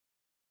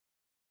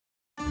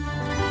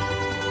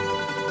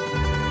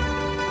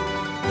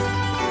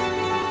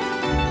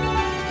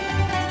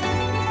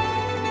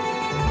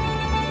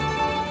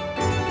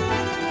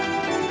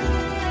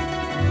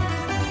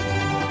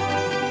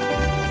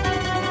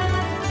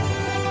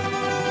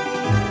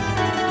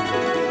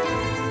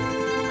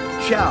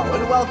ciao,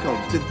 and welcome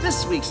to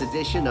this week's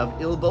edition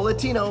of Il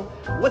Bollettino,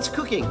 What's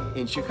Cooking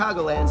in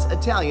Chicagoland's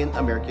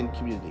Italian-American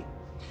community.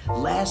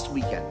 Last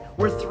weekend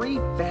were three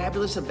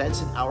fabulous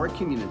events in our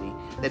community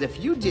that if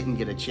you didn't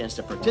get a chance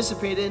to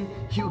participate in,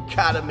 you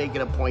gotta make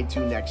it a point to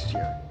next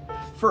year.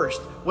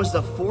 First was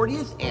the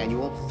 40th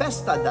annual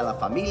Festa della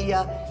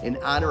Famiglia in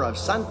honor of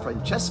San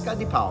Francesca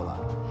di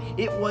Paola.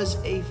 It was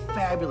a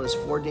fabulous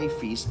 4-day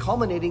feast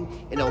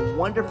culminating in a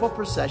wonderful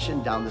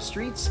procession down the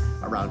streets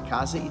around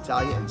Casa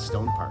Italia and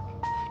Stone Park.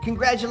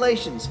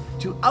 Congratulations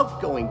to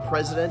outgoing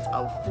president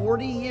of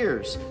 40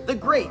 years, the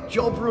great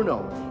Joe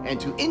Bruno, and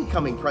to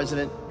incoming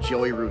president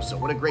Joey Russo.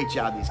 What a great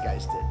job these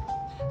guys did.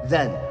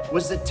 Then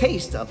was the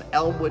Taste of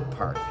Elmwood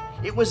Park.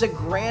 It was a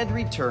grand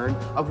return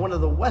of one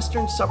of the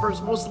western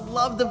suburbs' most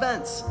loved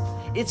events.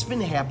 It's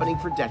been happening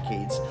for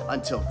decades,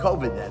 until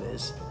COVID that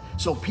is.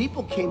 So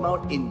people came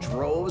out in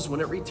droves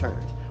when it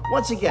returned.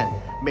 Once again,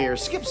 Mayor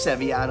Skip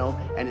Saviano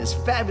and his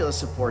fabulous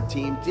support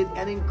team did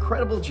an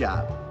incredible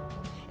job.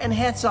 And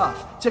hats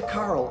off to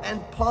Carl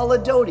and Paula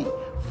Doty,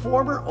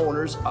 former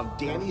owners of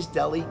Danny's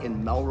Deli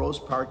in Melrose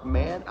Park.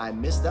 Man, I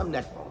miss them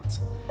neck bones.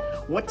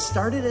 What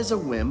started as a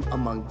whim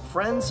among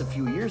friends a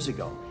few years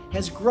ago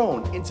has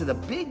grown into the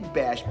Big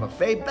Bash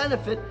Buffet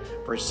benefit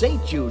for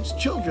St. Jude's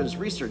Children's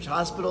Research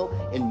Hospital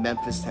in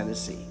Memphis,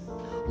 Tennessee.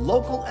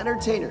 Local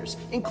entertainers,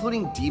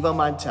 including Diva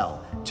Montel,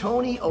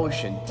 Tony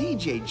Ocean,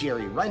 DJ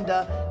Jerry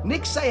Renda,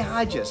 Nick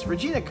Sayhajas,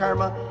 Regina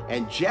Karma,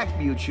 and Jack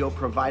Buccio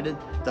provided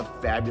the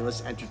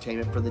fabulous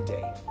entertainment for the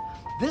day.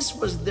 This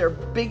was their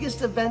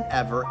biggest event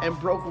ever and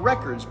broke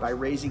records by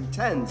raising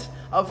tens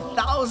of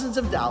thousands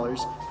of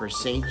dollars for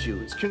St.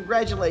 Jude's.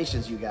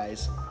 Congratulations, you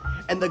guys.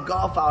 And the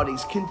golf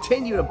outings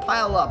continue to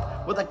pile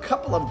up with a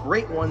couple of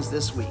great ones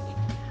this week.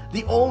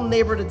 The Old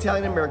Neighborhood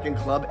Italian-American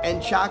Club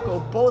and Chaco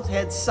both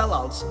had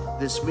sellouts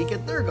this week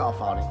at their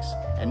golf outings.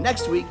 And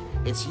next week,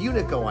 it's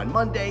Unico on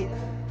Monday,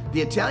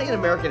 the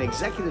Italian-American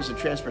Executives of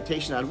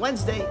Transportation on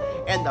Wednesday,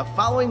 and the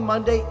following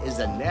Monday is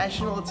the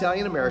National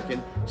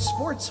Italian-American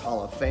Sports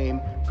Hall of Fame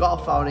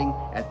golf outing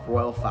at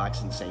Royal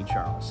Fox in St.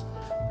 Charles.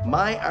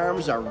 My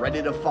arms are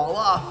ready to fall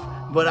off,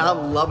 but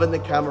I'm loving the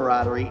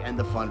camaraderie and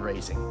the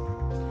fundraising.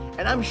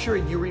 And I'm sure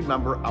you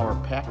remember our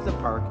Pack the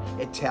Park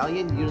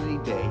Italian Unity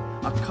Day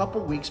a couple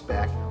weeks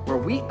back, where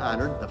we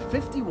honored the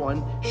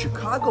 51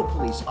 Chicago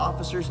police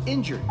officers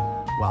injured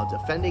while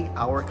defending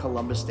our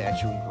Columbus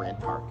statue in Grant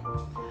Park.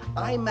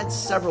 I met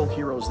several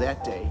heroes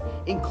that day,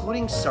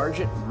 including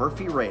Sergeant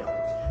Murphy Rail,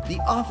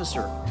 the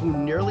officer who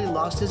nearly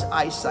lost his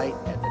eyesight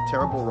at the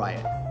terrible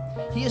riot.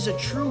 He is a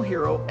true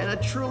hero and a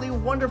truly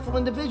wonderful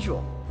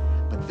individual.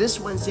 But this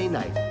Wednesday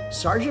night,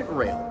 Sergeant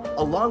Rail,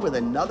 along with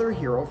another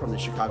hero from the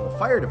Chicago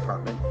Fire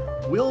Department,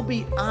 will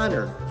be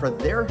honored for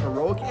their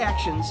heroic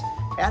actions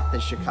at the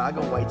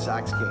Chicago White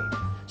Sox game.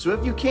 So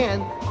if you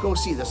can, go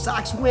see the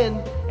Sox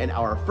win and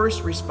our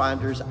first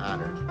responders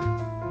honored.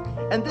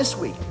 And this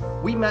week,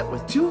 we met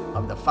with two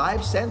of the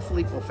 5 San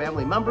Filippo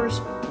family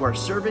members who are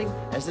serving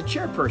as the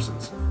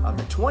chairpersons of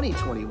the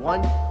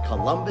 2021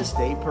 Columbus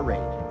Day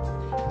Parade.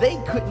 They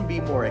couldn't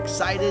be more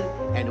excited,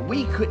 and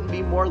we couldn't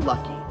be more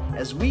lucky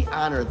as we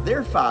honor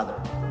their father,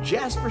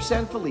 Jasper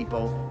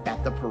Sanfilippo,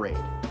 at the parade.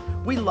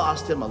 We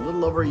lost him a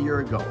little over a year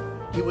ago.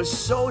 He was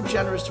so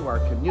generous to our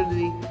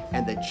community,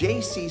 and the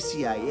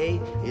JCCIA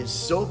is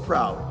so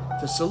proud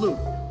to salute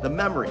the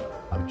memory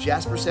of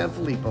Jasper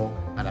Sanfilippo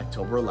on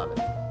October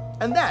 11th.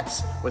 And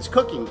that's what's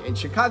cooking in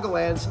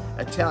Chicagoland's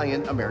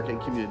Italian-American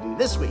community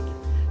this week.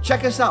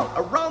 Check us out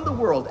around the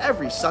world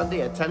every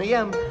Sunday at 10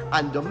 a.m.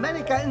 on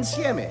Domenica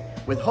Insieme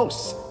with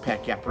hosts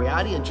Pat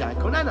Capriati and John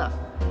Conena.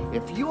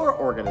 If your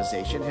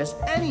organization has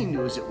any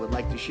news it would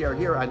like to share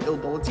here on Il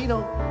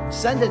Bollettino,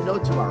 send a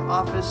note to our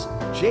office,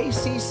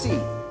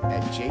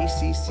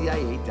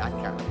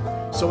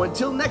 jcc@jccia.com. So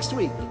until next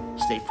week,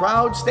 stay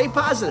proud, stay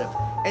positive,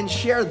 and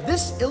share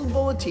this Il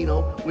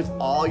Bollettino with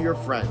all your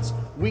friends.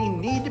 We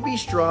need to be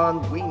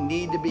strong. We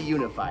need to be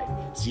unified.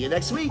 See you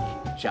next week.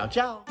 Ciao,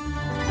 ciao.